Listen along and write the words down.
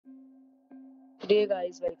Hey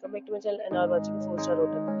guys, welcome back to my channel and are watching 4-star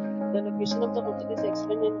hotel. The location of the hotel is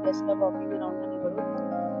excellent and guests love walking around the neighborhood.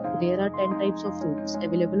 There are 10 types of rooms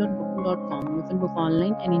available on booking.com. You can book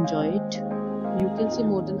online and enjoy it. You can see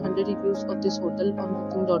more than 100 reviews of this hotel on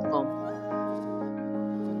booking.com.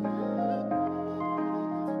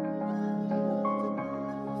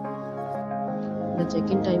 The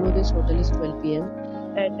check-in time of this hotel is 12 p.m.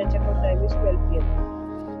 and the check-out time is 12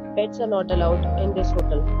 p.m. Pets are not allowed in this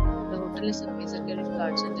hotel. The hotel is a major credit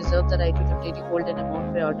cards and reserve the right to temporarily hold an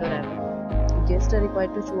amount prior to arrival. Guests are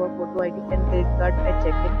required to show a photo ID and credit card at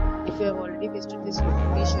check-in. If you have already visited this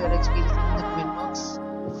hotel, please share your experience in the comment box.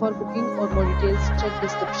 For booking or more details, check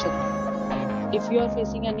description. If you are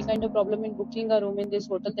facing any kind of problem in booking a room in this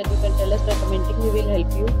hotel, then you can tell us by commenting. We will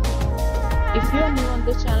help you. If you are new on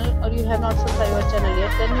this channel or you have not subscribed our channel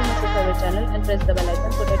yet, then you must subscribe our channel and press the bell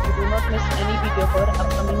icon so that you do not miss any video for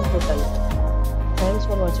upcoming hotel. Thanks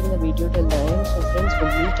for watching the video till the end. So friends,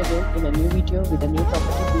 will meet again in a new video with a new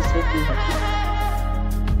property. Be safe, be happy.